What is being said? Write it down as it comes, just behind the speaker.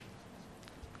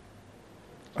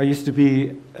I used to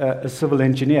be a civil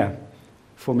engineer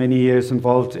for many years,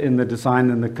 involved in the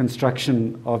design and the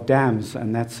construction of dams,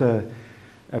 and that's a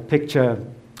picture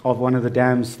of one of the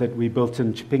dams that we built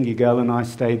in Chipinge. Girl and I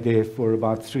stayed there for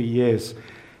about 3 years,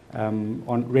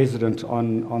 resident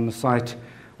on the site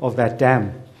of that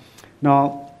dam.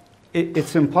 Now,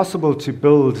 it's impossible to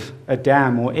build a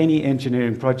dam or any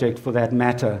engineering project for that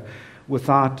matter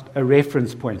without a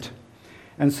reference point.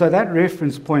 And so that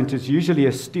reference point is usually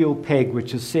a steel peg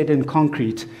which is set in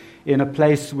concrete in a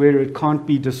place where it can't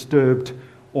be disturbed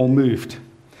or moved.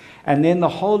 And then the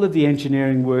whole of the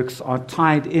engineering works are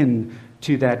tied in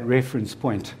to that reference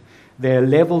point. They're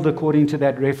leveled according to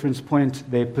that reference point.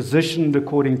 They're positioned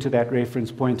according to that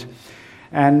reference point.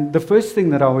 And the first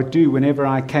thing that I would do whenever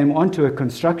I came onto a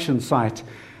construction site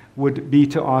would be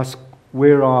to ask,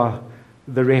 where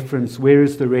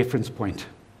is the reference point?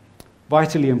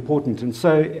 Vitally important. And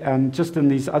so just in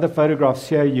these other photographs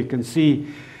here, you can see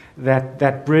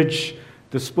that bridge,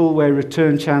 the spillway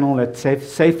return channel that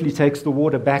safely takes the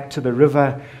water back to the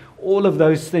river, all of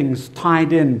those things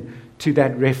tied in to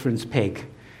that reference peg,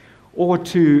 or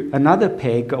to another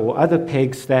peg or other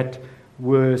pegs that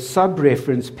were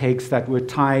sub-reference pegs that were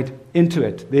tied into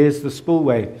it. There's the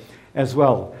spillway as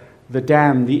well, the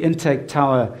dam, the intake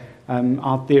tower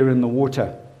out there in the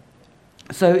water.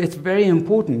 So it's very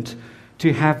important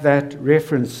to have that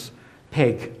reference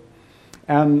peg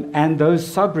and those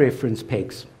sub-reference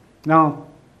pegs. Now,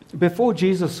 before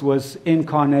Jesus was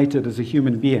incarnated as a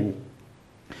human being,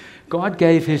 God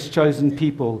gave his chosen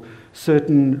people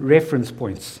certain reference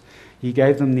points. He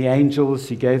gave them the angels,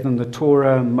 he gave them the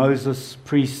Torah, Moses,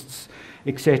 priests,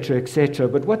 etc., etc.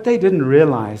 But what they didn't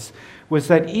realize was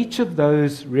that each of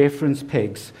those reference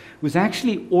pegs was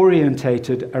actually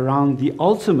orientated around the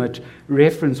ultimate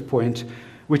reference point,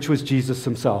 which was Jesus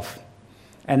himself.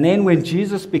 And then when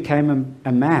Jesus became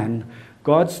a man,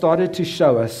 God started to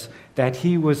show us that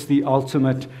he was the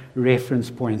ultimate reference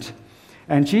point.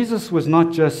 And Jesus was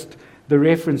not just the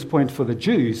reference point for the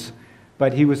Jews,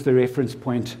 but he was the reference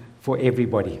point for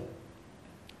everybody.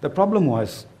 The problem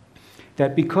was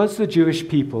that because the Jewish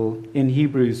people in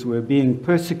Hebrews were being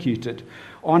persecuted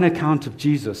on account of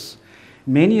Jesus,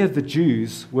 many of the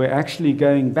Jews were actually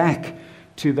going back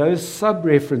to those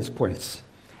sub-reference points,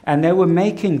 and they were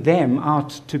making them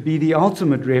out to be the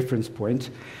ultimate reference point,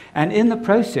 and in the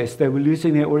process they were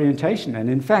losing their orientation. And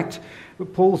in fact,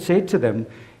 Paul said to them,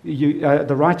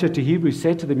 the writer to Hebrews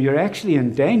said to them, you're actually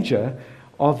in danger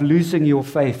of losing your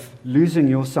faith, losing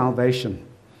your salvation.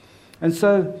 And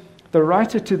so the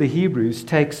writer to the Hebrews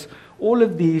takes all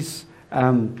of these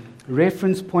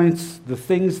reference points, the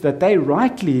things that they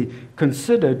rightly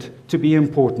considered to be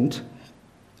important,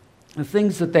 the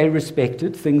things that they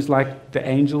respected, things like the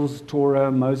angels,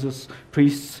 Torah, Moses,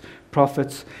 priests,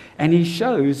 prophets, and he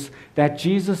shows that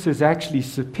Jesus is actually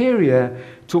superior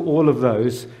to all of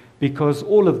those because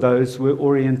all of those were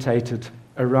orientated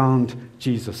around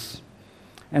Jesus.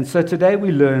 And so today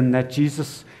we learn that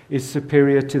Jesus is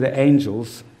superior to the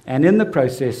angels, and in the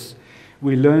process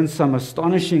we learn some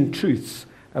astonishing truths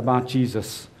about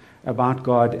Jesus, about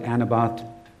God, and about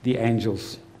the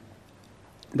angels.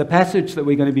 The passage that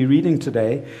we're going to be reading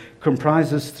today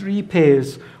comprises 3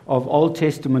 pairs of Old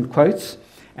Testament quotes,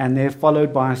 and they're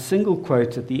followed by a single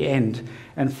quote at the end.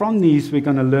 And from these we're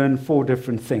going to learn 4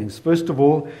 different things. First of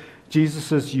all,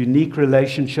 Jesus' unique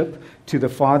relationship to the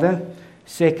Father.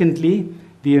 Secondly,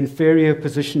 the inferior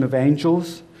position of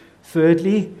angels.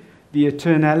 Thirdly, the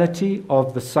eternality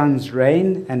of the Son's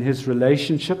reign and his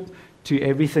relationship to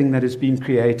everything that has been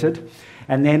created.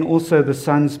 And then also the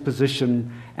Son's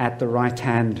position at the right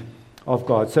hand of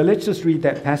God. So let's just read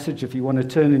that passage if you want to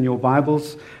turn in your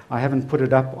Bibles. I haven't put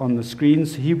it up on the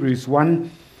screens. Hebrews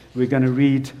 1, we're going to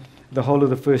read the whole of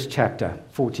the first chapter,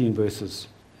 14 verses.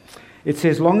 It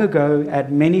says, long ago,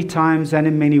 at many times and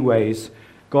in many ways,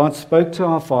 God spoke to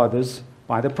our fathers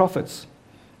by the prophets.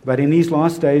 But in these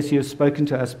last days he has spoken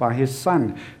to us by his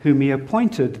Son, whom he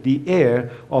appointed the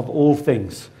heir of all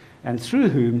things, and through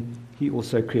whom he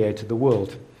also created the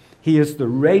world. He is the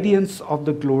radiance of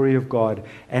the glory of God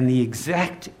and the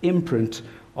exact imprint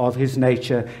of his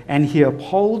nature, and he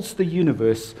upholds the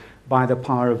universe by the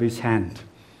power of his hand.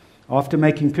 After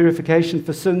making purification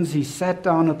for sins, he sat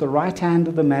down at the right hand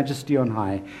of the Majesty on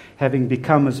high, having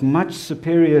become as much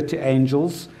superior to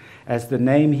angels as the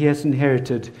name he has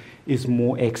inherited is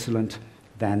more excellent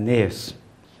than theirs.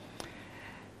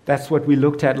 That's what we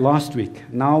looked at last week.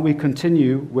 Now we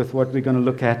continue with what we're going to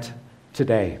look at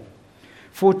today.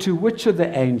 For to which of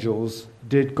the angels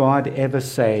did God ever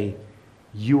say,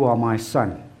 you are my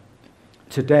son?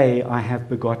 Today I have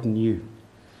begotten you.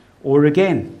 Or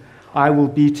again, I will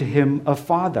be to him a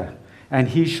father, and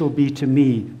he shall be to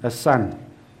me a son.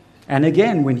 And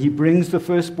again, when he brings the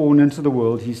firstborn into the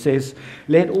world, he says,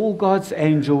 let all God's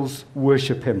angels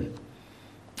worship him.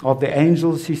 Of the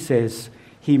angels, he says,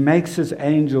 he makes his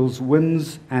angels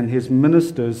winds and his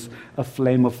ministers a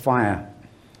flame of fire.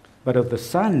 But of the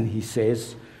Son, he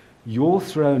says, your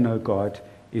throne, O God,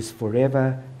 is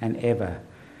forever and ever.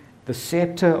 The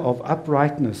scepter of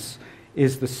uprightness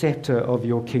is the scepter of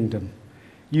your kingdom.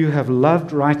 You have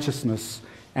loved righteousness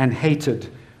and hated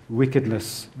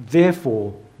wickedness.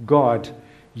 Therefore, God,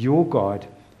 your God,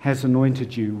 has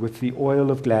anointed you with the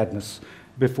oil of gladness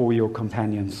before your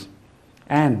companions.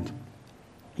 And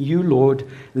you, Lord,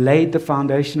 laid the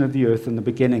foundation of the earth in the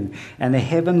beginning, and the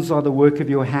heavens are the work of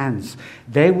your hands.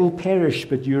 They will perish,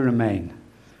 but you remain.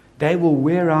 They will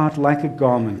wear out like a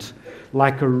garment.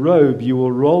 Like a robe, you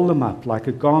will roll them up. Like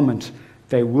a garment,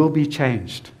 they will be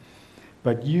changed.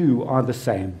 But you are the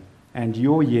same, and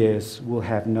your years will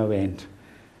have no end.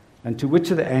 And to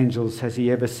which of the angels has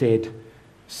he ever said,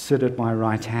 sit at my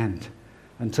right hand,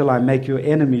 until I make your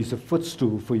enemies a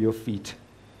footstool for your feet?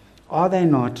 Are they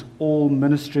not all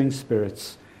ministering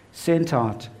spirits sent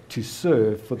out to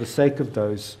serve for the sake of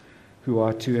those who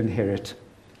are to inherit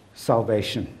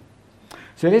salvation?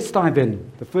 So let's dive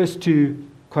in. The first two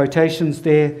quotations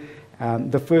there,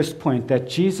 the first point, that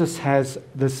Jesus has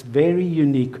this very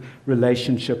unique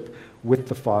relationship with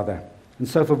the Father. And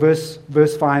so for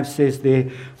verse 5 says there,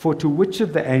 for to which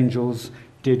of the angels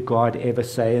did God ever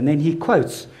say? And then he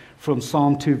quotes from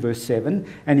Psalm 2, verse 7,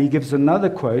 and he gives another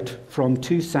quote from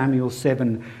 2 Samuel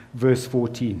 7, verse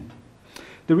 14.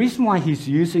 The reason why he's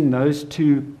using those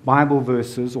two Bible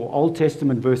verses or Old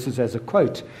Testament verses as a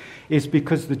quote is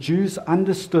because the Jews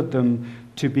understood them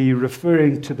to be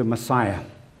referring to the Messiah.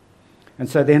 And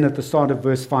so then at the start of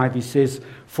verse 5 he says,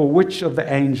 for to which of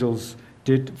the angels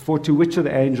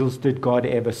did God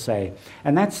ever say?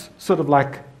 And that's sort of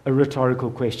like a rhetorical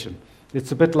question.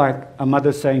 It's a bit like a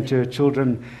mother saying to her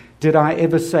children, did I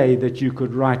ever say that you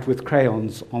could write with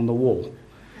crayons on the wall?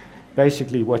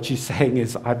 Basically what she's saying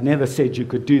is, I've never said you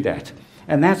could do that.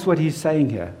 And that's what he's saying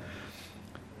here.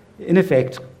 In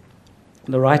effect,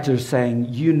 the writer is saying,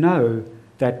 you know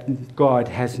that God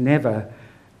has never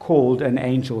called an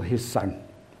angel his son.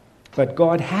 But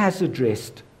God has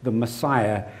addressed the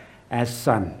Messiah as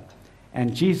son.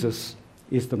 And Jesus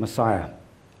is the Messiah.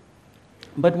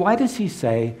 But why does he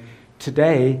say,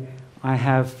 today I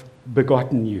have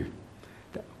begotten you?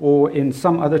 Or in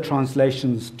some other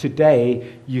translations,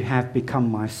 today you have become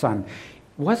my son.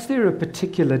 Was there a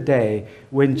particular day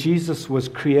when Jesus was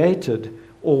created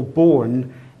or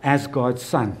born as God's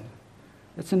son?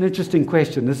 That's an interesting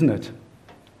question, isn't it?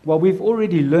 Well, we've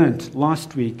already learnt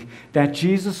last week that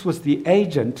Jesus was the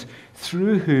agent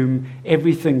through whom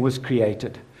everything was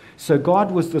created. So God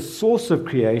was the source of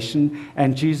creation,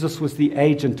 and Jesus was the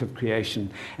agent of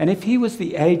creation. And if he was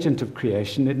the agent of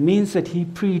creation, it means that he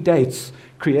predates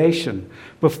creation.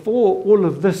 Before all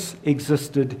of this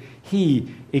existed,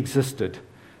 he existed.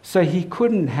 So he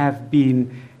couldn't have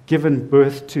been given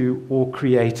birth to or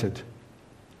created.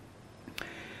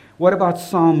 What about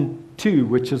Psalm 2,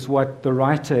 which is what the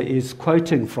writer is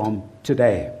quoting from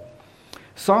today?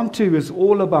 Psalm 2 is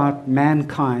all about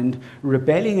mankind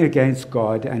rebelling against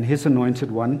God and his anointed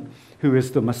one, who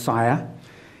is the Messiah.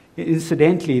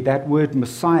 Incidentally, that word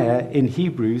Messiah in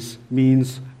Hebrews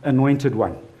means anointed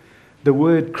one. The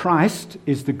word Christ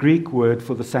is the Greek word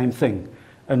for the same thing,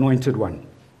 anointed one.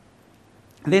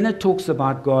 Then it talks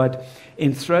about God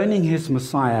enthroning his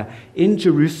Messiah in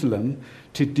Jerusalem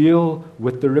to deal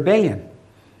with the rebellion.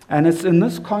 And it's in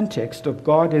this context of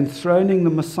God enthroning the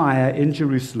Messiah in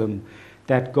Jerusalem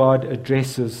that God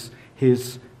addresses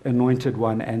his anointed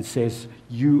one and says,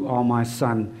 you are my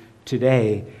son,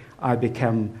 today I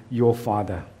become your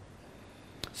father.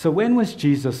 So when was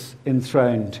Jesus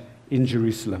enthroned in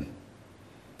Jerusalem?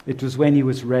 It was when he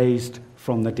was raised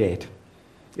from the dead.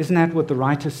 Isn't that what the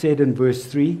writer said in verse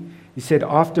 3? He said,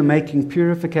 after making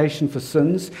purification for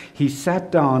sins, he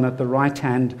sat down at the right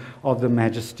hand of the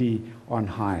Majesty on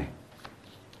high.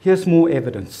 Here's more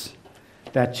evidence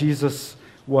that Jesus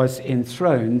was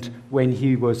enthroned when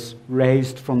he was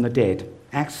raised from the dead.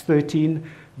 Acts 13,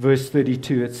 verse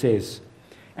 32, it says,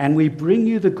 and we bring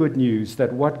you the good news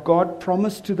that what God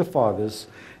promised to the fathers,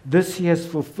 this he has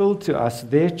fulfilled to us,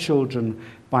 their children,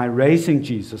 by raising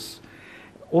Jesus.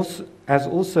 As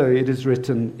also it is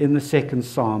written in the second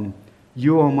psalm,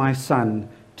 you are my son,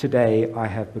 today I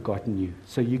have begotten you.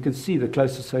 So you can see the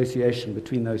close association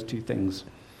between those two things.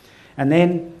 And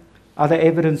then Other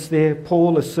evidence there,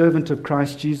 Paul, a servant of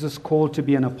Christ Jesus, called to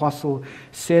be an apostle,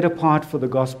 set apart for the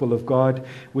gospel of God,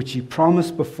 which he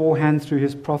promised beforehand through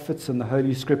his prophets and the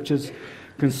Holy Scriptures,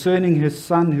 concerning his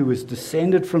Son, who was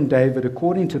descended from David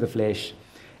according to the flesh,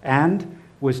 and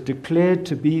was declared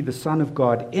to be the Son of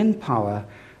God in power,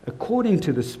 according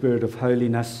to the Spirit of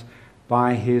holiness,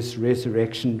 by his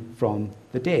resurrection from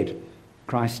the dead,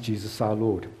 Christ Jesus our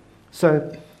Lord.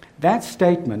 So that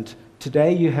statement,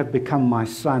 today you have become my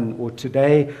son, or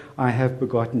today I have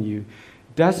begotten you,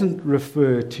 doesn't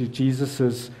refer to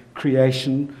Jesus'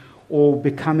 creation or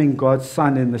becoming God's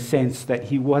son in the sense that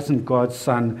he wasn't God's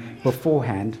son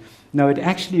beforehand. No, it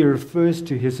actually refers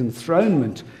to his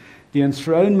enthronement, the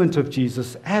enthronement of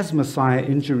Jesus as Messiah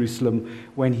in Jerusalem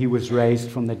when he was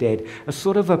raised from the dead, a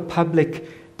sort of a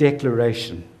public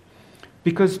declaration.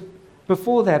 Because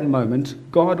before that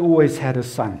moment, God always had a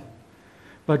son.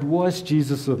 But was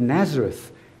Jesus of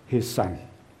Nazareth his son?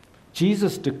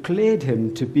 Jesus declared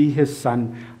him to be his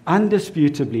son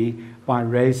undisputably by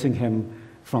raising him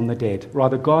from the dead.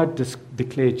 Rather, God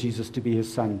declared Jesus to be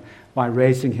his son by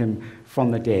raising him from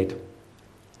the dead.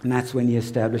 And that's when he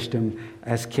established him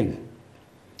as king.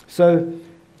 So,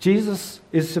 Jesus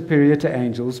is superior to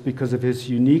angels because of his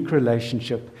unique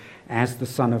relationship as the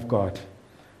Son of God,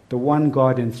 the one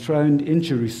God enthroned in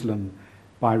Jerusalem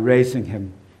by raising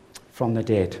him from the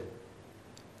dead.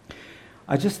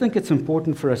 I just think it's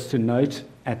important for us to note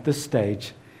at this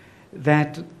stage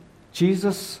that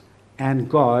Jesus and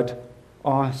God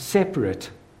are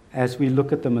separate as we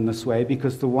look at them in this way,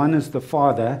 because the one is the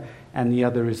Father and the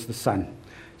other is the Son.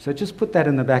 So just put that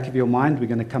in the back of your mind. We're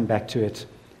going to come back to it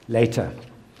later.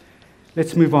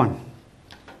 Let's move on.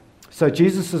 So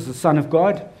Jesus is the Son of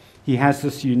God. He has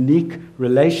this unique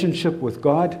relationship with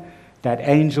God that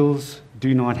angels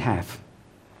do not have.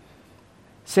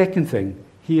 Second thing,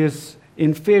 he is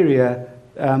inferior.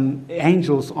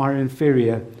 Angels are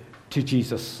inferior to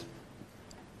Jesus.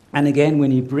 And again,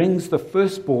 when he brings the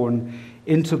firstborn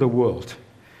into the world,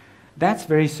 that's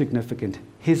very significant.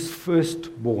 His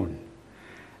firstborn.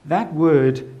 That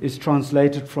word is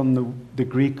translated from the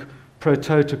Greek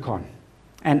prototokon.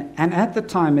 And at the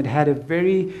time, it had a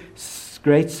very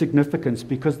great significance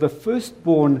because the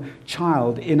firstborn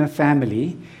child in a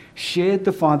family shared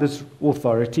the father's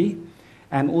authority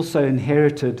and also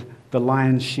inherited the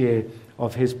lion's share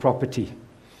of his property.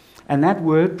 And that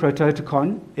word,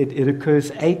 prototokon, it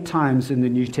occurs 8 times in the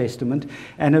New Testament,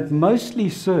 and it mostly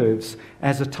serves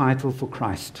as a title for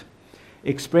Christ,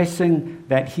 expressing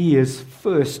that he is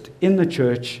first in the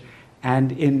church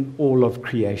and in all of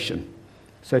creation.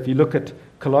 So if you look at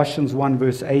Colossians 1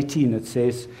 verse 18, it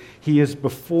says, he is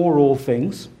before all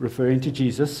things, referring to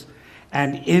Jesus,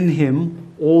 and in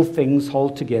him all things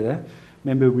hold together.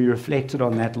 Remember, we reflected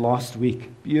on that last week.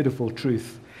 Beautiful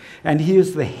truth. And he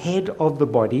is the head of the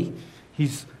body.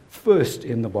 He's first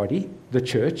in the body, the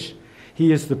church.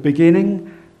 He is the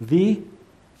beginning, the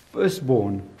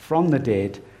firstborn from the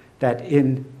dead, that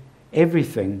in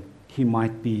everything he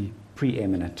might be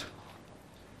preeminent.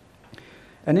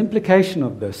 An implication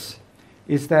of this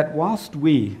is that whilst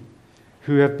we,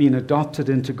 who have been adopted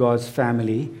into God's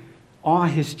family, are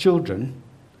his children,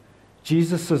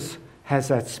 Jesus has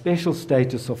that special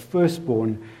status of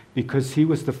firstborn because he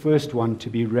was the first one to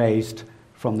be raised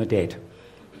from the dead.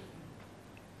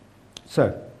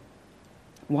 So,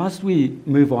 whilst we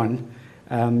move on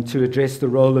to address the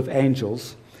role of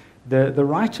angels, the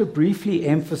writer briefly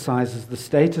emphasizes the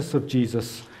status of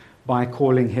Jesus by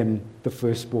calling him the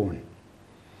firstborn.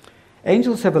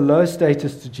 Angels have a low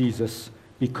status to Jesus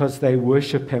because they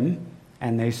worship him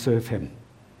and they serve him.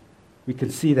 We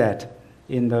can see that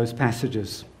in those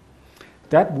passages.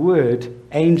 That word,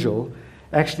 angel,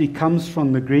 actually comes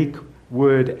from the Greek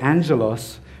word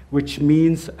angelos, which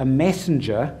means a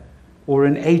messenger or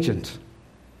an agent.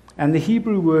 And the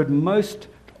Hebrew word most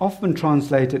often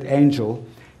translated angel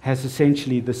has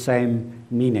essentially the same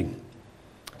meaning.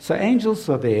 So angels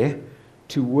are there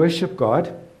to worship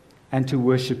God and to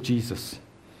worship Jesus,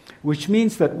 which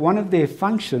means that one of their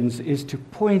functions is to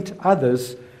point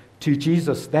others to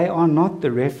Jesus. They are not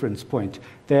the reference point.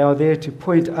 They are there to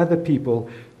point other people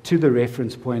to the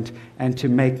reference point and to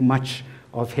make much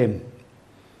of him.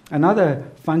 Another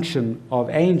function of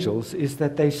angels is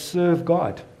that they serve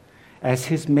God. As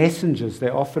his messengers, they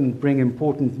often bring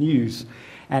important news,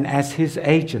 and as his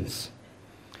agents.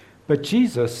 But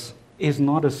Jesus is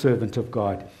not a servant of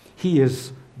God. He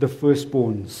is the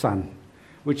firstborn son,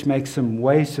 which makes him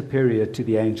way superior to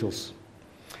the angels.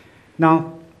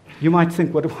 Now, you might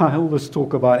think, why all this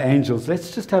talk about angels?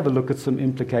 Let's just have a look at some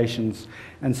implications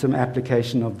and some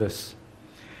application of this.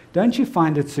 Don't you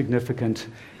find it significant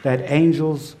that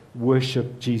angels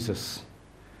worship Jesus.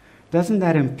 Doesn't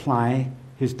that imply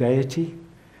his deity?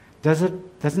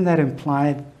 Doesn't that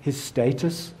imply his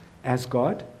status as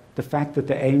God? The fact that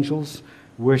the angels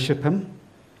worship him?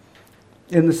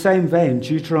 In the same vein,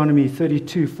 Deuteronomy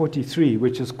 32:43,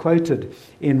 which is quoted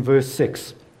in verse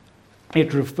 6,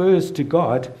 it refers to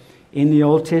God in the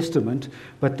Old Testament,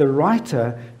 but the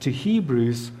writer to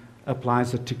Hebrews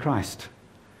applies it to Christ.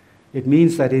 It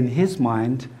means that in his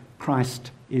mind,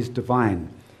 Christ is divine.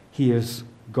 He is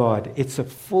God. It's a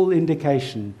full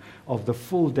indication of the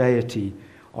full deity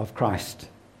of Christ.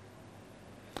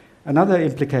 Another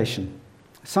implication.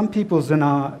 Some people in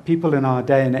our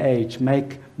day and age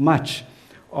make much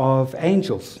of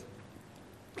angels,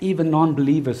 even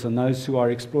non-believers and those who are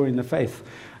exploring the faith.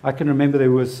 I can remember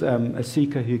there was a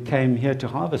seeker who came here to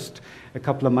Harvest a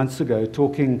couple of months ago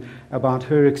talking about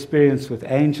her experience with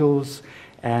angels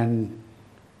and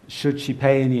should she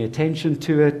pay any attention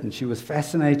to it, and she was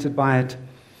fascinated by it.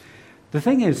 The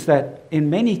thing is that in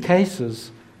many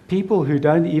cases, people who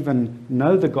don't even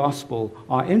know the gospel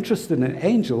are interested in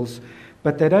angels,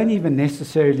 but they don't even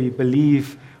necessarily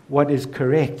believe what is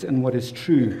correct and what is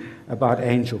true about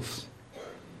angels.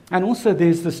 And also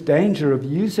there's this danger of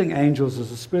using angels as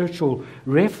a spiritual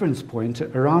reference point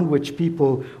around which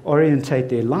people orientate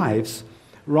their lives,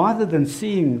 rather than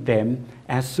seeing them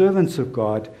as servants of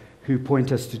God who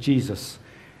point us to Jesus,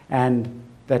 and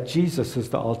that Jesus is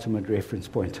the ultimate reference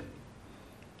point.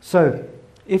 So,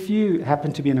 if you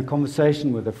happen to be in a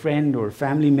conversation with a friend or a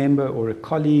family member or a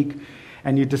colleague,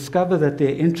 and you discover that they're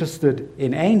interested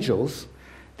in angels,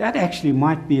 that actually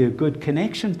might be a good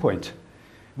connection point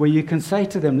where you can say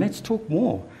to them, let's talk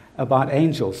more about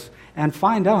angels and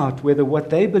find out whether what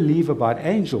they believe about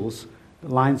angels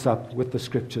lines up with the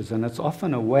scriptures. And it's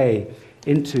often a way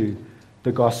into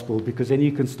the gospel, because then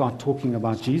you can start talking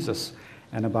about Jesus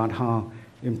and about how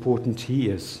important he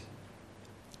is.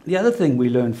 The other thing we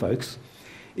learn, folks,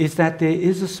 is that there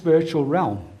is a spiritual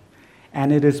realm,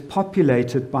 and it is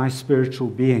populated by spiritual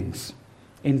beings,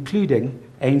 including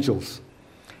angels.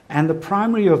 And the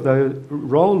primary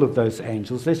role of those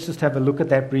angels, let's just have a look at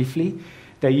that briefly.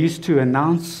 They used to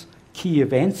announce key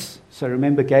events. So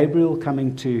remember Gabriel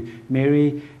coming to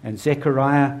Mary and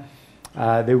Zechariah.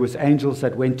 There was angels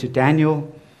that went to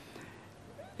Daniel.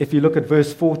 If you look at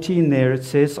verse 14 there, it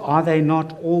says, "Are they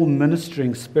not all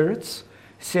ministering spirits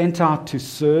sent out to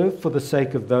serve for the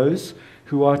sake of those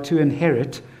who are to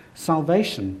inherit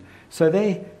salvation?" So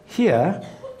they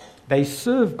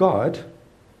serve God.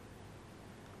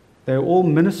 They're all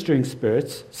ministering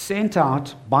spirits sent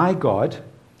out by God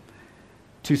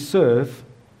to serve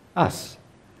us.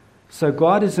 So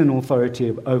God is in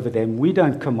authority over them. We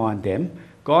don't command them.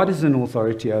 God is in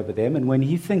authority over them. And when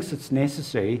he thinks it's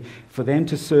necessary for them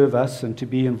to serve us and to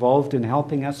be involved in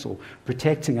helping us or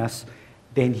protecting us,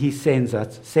 then he sends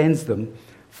them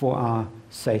for our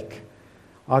sake.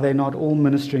 Are they not all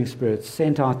ministering spirits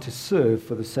sent out to serve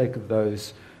for the sake of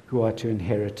those who are to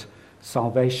inherit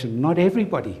salvation? Not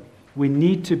everybody. We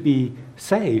need to be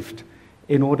saved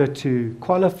in order to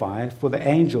qualify for the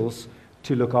angels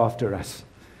to look after us.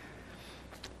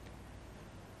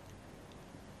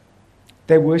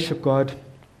 They worship God,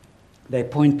 they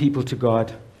point people to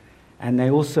God, and they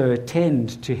also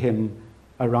attend to him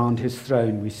around his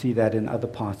throne. We see that in other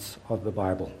parts of the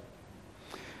Bible.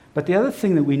 But the other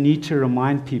thing that we need to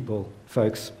remind people,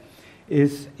 folks,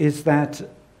 is that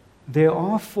there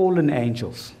are fallen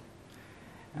angels.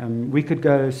 We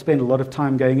could spend a lot of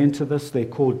time going into this. They're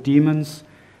called demons.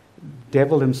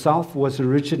 Devil himself was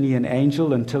originally an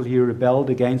angel until he rebelled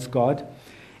against God.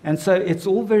 And so it's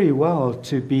all very well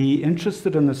to be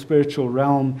interested in the spiritual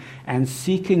realm and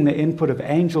seeking the input of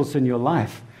angels in your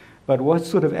life. But what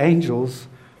sort of angels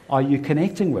are you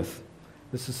connecting with?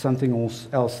 This is something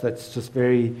else that's just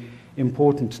very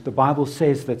important. The Bible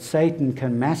says that Satan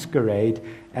can masquerade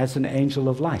as an angel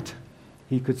of light.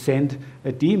 He could send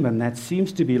a demon that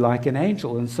seems to be like an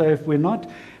angel. And so if we're not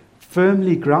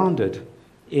firmly grounded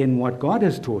in what God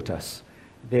has taught us,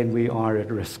 then we are at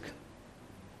risk.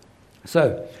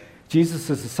 So, Jesus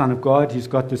is the Son of God. He's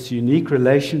got this unique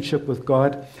relationship with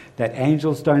God that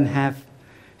angels don't have.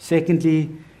 Secondly,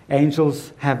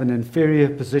 angels have an inferior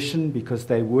position because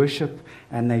they worship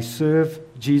and they serve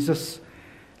Jesus.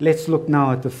 Let's look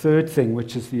now at the third thing,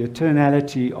 which is the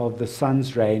eternality of the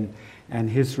Son's reign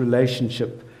and his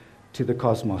relationship to the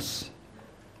cosmos.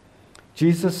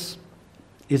 Jesus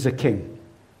is a king.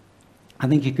 I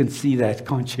think you can see that,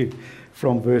 can't you,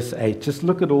 from verse 8. Just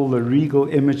look at all the regal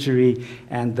imagery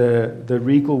and the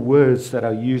regal words that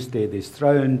are used there. There's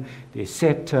throne, there's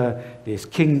scepter, there's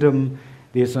kingdom,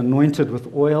 there's anointed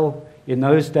with oil. In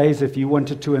those days, if you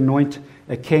wanted to anoint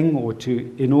a king or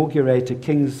to inaugurate a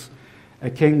king's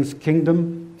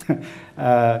kingdom,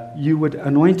 you would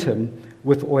anoint him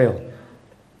with oil.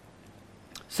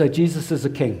 So Jesus is a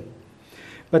king.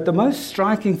 But the most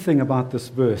striking thing about this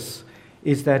verse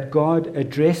is that God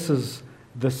addresses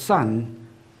the Son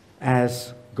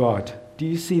as God. Do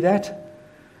you see that?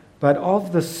 But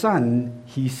of the Son,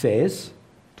 he says,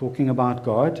 talking about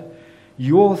God,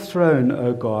 your throne,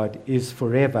 O God, is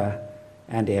forever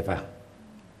and ever.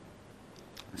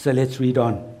 So let's read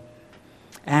on.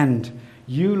 And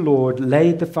you, Lord,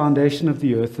 laid the foundation of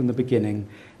the earth in the beginning,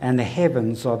 and the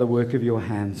heavens are the work of your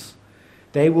hands.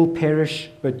 They will perish,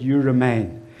 but you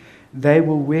remain. They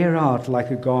will wear out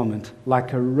like a garment.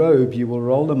 Like a robe, you will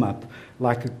roll them up.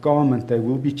 Like a garment, they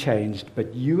will be changed.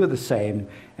 But you are the same,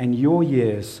 and your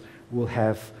years will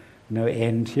have no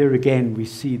end. Here again, we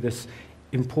see this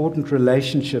important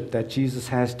relationship that Jesus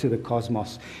has to the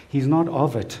cosmos. He's not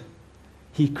of it.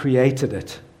 He created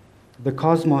it. The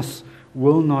cosmos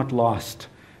will not last,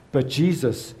 but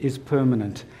Jesus is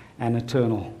permanent and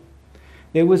eternal.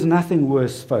 There was nothing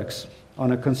worse, folks,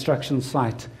 on a construction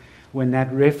site when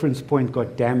that reference point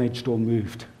got damaged or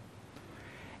moved.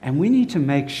 And we need to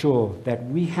make sure that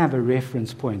we have a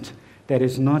reference point that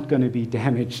is not going to be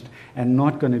damaged and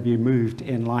not going to be moved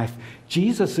in life.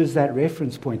 Jesus is that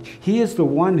reference point. He is the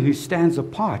one who stands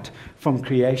apart from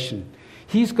creation.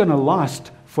 He's going to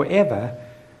last forever.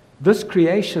 This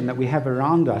creation that we have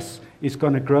around us is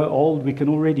going to grow old. We can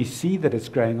already see that it's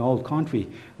growing old, can't we?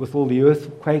 With all the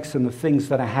earthquakes and the things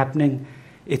that are happening.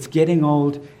 It's getting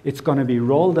old. It's going to be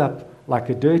rolled up like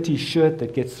a dirty shirt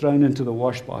that gets thrown into the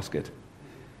wash basket.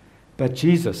 But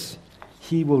Jesus,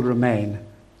 he will remain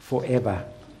forever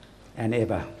and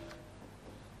ever.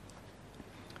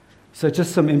 So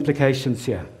just some implications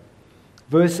here.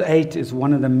 Verse 8 is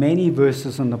one of the many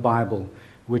verses in the Bible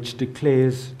which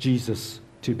declares Jesus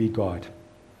to be God.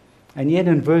 And yet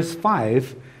in verse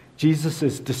 5, Jesus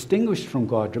is distinguished from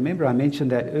God. Remember, I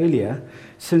mentioned that earlier,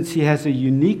 since he has a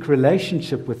unique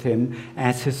relationship with him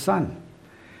as his son.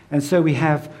 And so we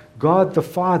have God the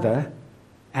Father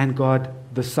and God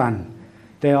the Son.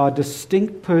 They are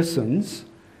distinct persons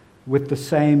with the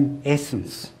same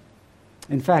essence.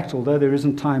 In fact, although there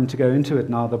isn't time to go into it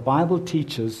now, the Bible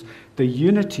teaches the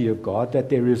unity of God, that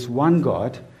there is one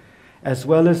God, as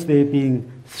well as there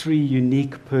being three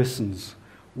unique persons.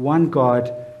 One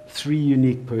God, three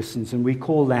unique persons, and we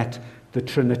call that the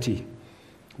Trinity.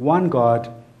 One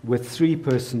God with three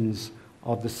persons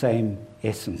of the same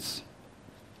essence.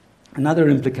 Another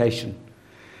implication.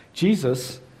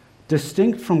 Jesus,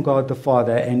 distinct from God the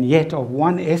Father and yet of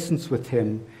one essence with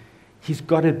him, he's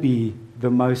got to be the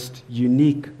most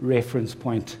unique reference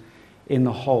point in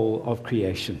the whole of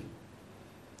creation.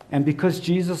 And because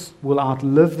Jesus will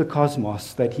outlive the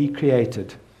cosmos that he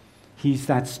created, he's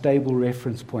that stable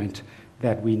reference point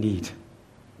that we need.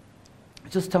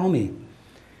 Just tell me,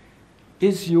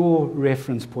 is your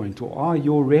reference point, or are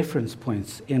your reference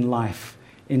points in life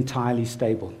entirely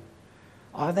stable?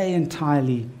 Are they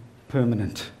entirely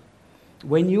permanent?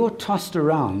 When you're tossed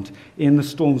around in the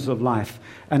storms of life,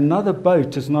 another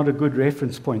boat is not a good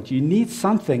reference point. You need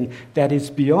something that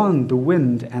is beyond the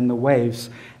wind and the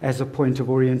waves as a point of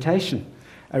orientation,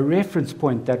 a reference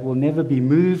point that will never be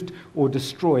moved or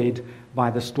destroyed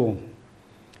by the storm.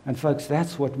 And folks,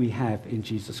 that's what we have in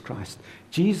Jesus Christ.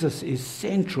 Jesus is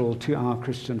central to our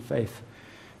Christian faith.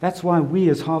 That's why we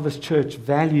as Harvest Church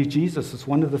value Jesus. It's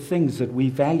one of the things that we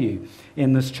value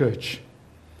in this church.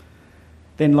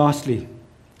 Then lastly,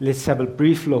 let's have a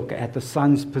brief look at the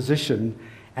Son's position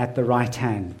at the right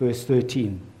hand, verse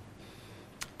 13.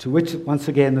 To which, once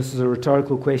again, this is a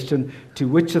rhetorical question, to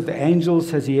which of the angels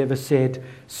has he ever said,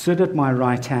 "Sit at my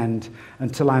right hand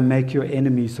until I make your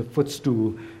enemies a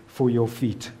footstool for your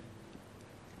feet"?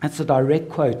 That's a direct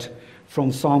quote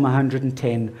from Psalm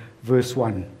 110, verse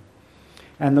 1.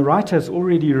 And the writer has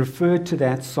already referred to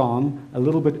that psalm a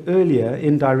little bit earlier,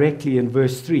 indirectly in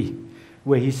verse 3,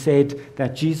 where he said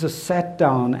that Jesus sat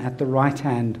down at the right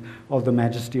hand of the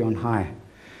Majesty on high.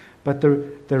 But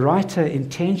the writer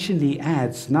intentionally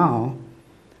adds now,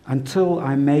 until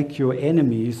I make your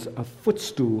enemies a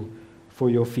footstool for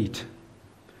your feet.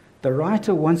 The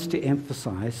writer wants to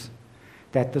emphasize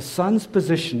that the Son's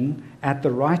position at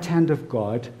the right hand of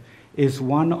God is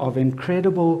one of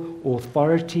incredible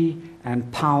authority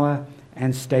and power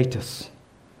and status.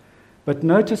 But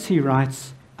notice he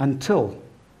writes, until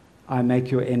I make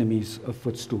your enemies a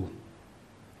footstool.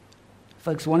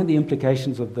 Folks, one of the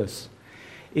implications of this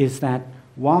is that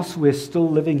whilst we're still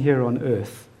living here on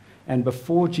earth, and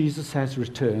before Jesus has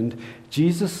returned,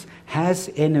 Jesus has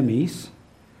enemies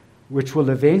which will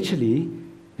eventually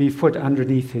be put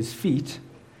underneath his feet.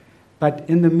 But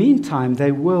in the meantime,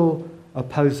 they will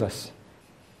oppose us.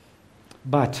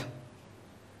 But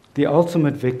the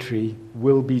ultimate victory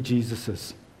will be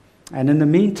Jesus's. And in the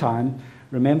meantime,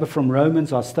 remember from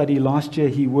Romans, our study last year,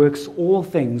 he works all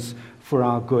things for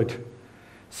our good.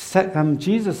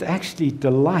 Jesus actually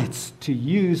delights to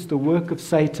use the work of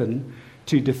Satan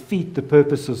to defeat the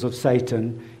purposes of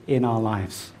Satan in our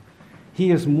lives.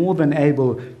 He is more than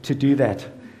able to do that.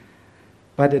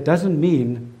 But it doesn't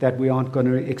mean that we aren't going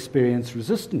to experience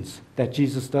resistance, that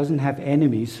Jesus doesn't have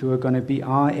enemies who are going to be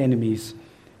our enemies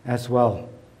as well.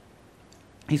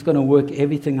 He's going to work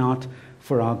everything out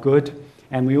for our good.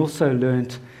 And we also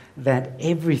learned that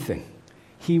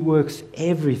he works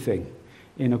everything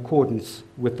in accordance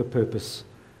with the purpose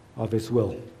of his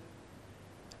will.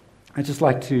 I'd just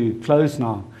like to close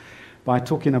now by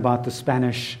talking about the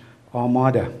Spanish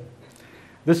Armada.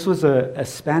 This was a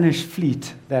Spanish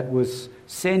fleet that was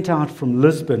sent out from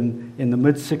Lisbon in the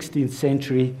mid-16th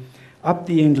century up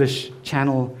the English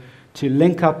Channel to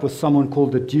link up with someone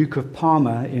called the Duke of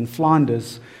Parma in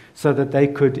Flanders so that they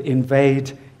could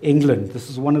invade England. This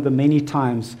is one of the many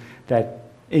times that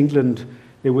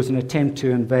there was an attempt to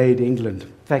invade England.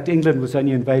 In fact, England was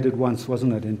only invaded once,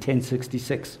 wasn't it, in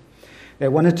 1066. They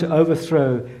wanted to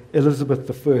overthrow Elizabeth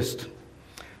I.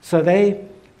 So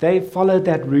they followed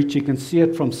that route. You can see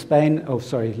it from Spain. Oh,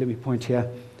 sorry, let me point here.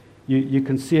 You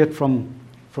can see it from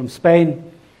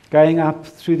Spain going up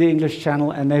through the English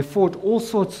Channel, and they fought all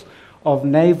sorts of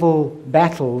naval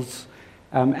battles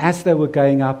as they were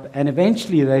going up, and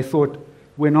eventually they thought,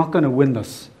 we're not going to win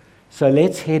this, so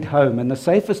let's head home. And the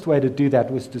safest way to do that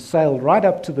was to sail right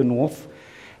up to the north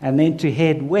and then to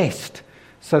head west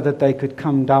so that they could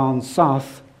come down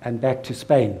south and back to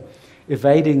Spain,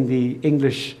 evading the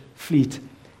English fleet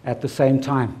at the same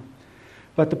time.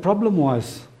 But the problem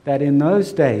was that in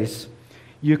those days,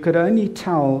 you could only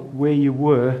tell where you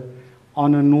were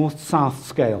on a north-south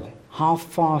scale, how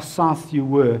far south you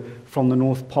were from the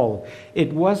North Pole.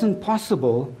 It wasn't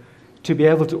possible to be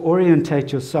able to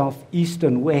orientate yourself east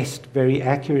and west very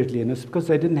accurately, and it's because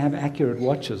they didn't have accurate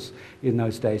watches in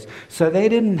those days. So they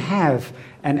didn't have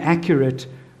an accurate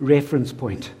reference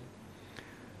point.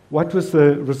 What was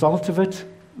the result of it?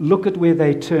 Look at where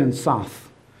they turned south.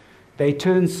 They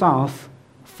turned south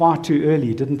far too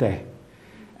early, didn't they?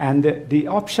 And the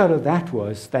upshot of that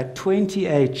was that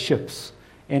 28 ships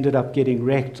ended up getting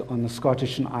wrecked on the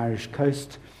Scottish and Irish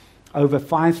coast. Over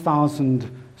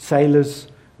 5,000 sailors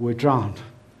were drowned.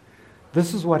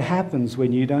 This is what happens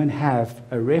when you don't have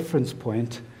a reference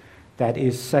point that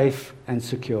is safe and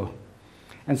secure.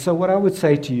 And so what I would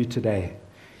say to you today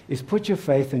is put your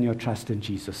faith and your trust in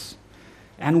Jesus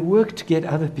and work to get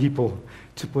other people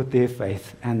to put their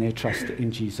faith and their trust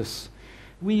in Jesus.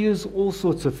 We use all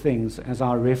sorts of things as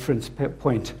our reference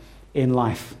point in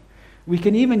life. We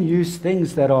can even use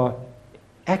things that are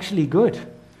actually good.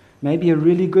 Maybe a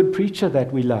really good preacher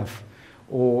that we love,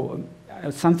 or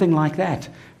something like that.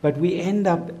 But we end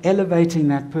up elevating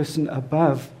that person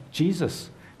above Jesus.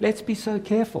 Let's be so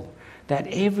careful that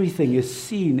everything is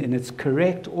seen in its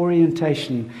correct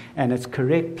orientation and its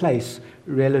correct place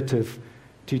relative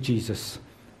to Jesus,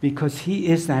 because he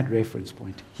is that reference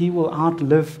point. He will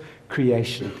outlive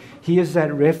creation. He is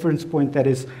that reference point that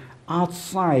is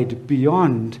outside,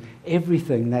 beyond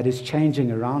everything that is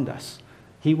changing around us.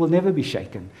 He will never be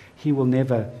shaken. He will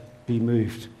never be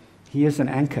moved. He is an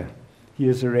anchor. He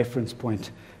is a reference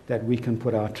point that we can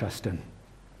put our trust in.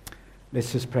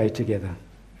 Let's just pray together.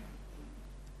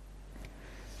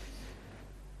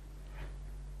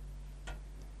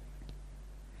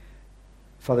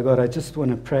 Father God, I just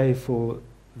want to pray for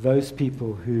those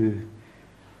people who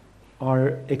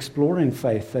are exploring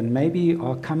faith and maybe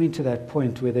are coming to that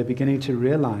point where they're beginning to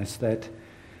realize that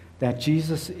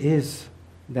Jesus is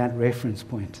that reference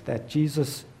point, that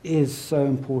Jesus is so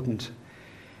important.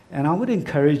 And I would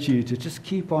encourage you to just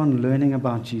keep on learning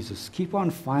about Jesus, keep on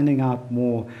finding out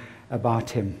more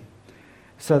about him,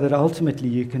 so that ultimately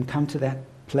you can come to that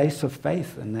place of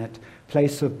faith and that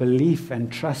place of belief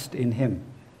and trust in him.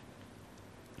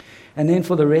 And then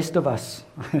for the rest of us,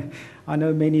 I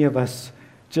know many of us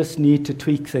just need to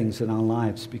tweak things in our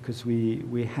lives because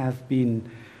we have been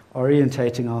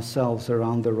orientating ourselves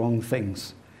around the wrong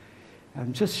things.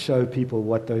 And just show people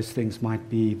what those things might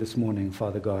be this morning,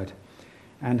 Father God,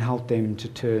 and help them to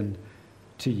turn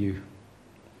to you.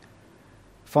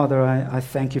 Father, I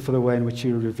thank you for the way in which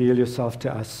you reveal yourself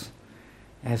to us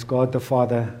as God the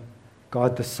Father,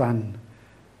 God the Son,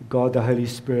 God the Holy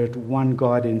Spirit, one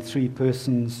God in three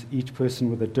persons, each person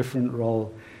with a different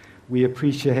role. We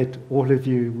appreciate all of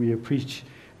you. We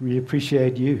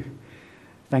appreciate you.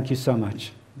 Thank you so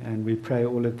much. And we pray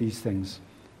all of these things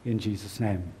in Jesus'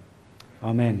 name.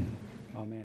 Amen. Amen.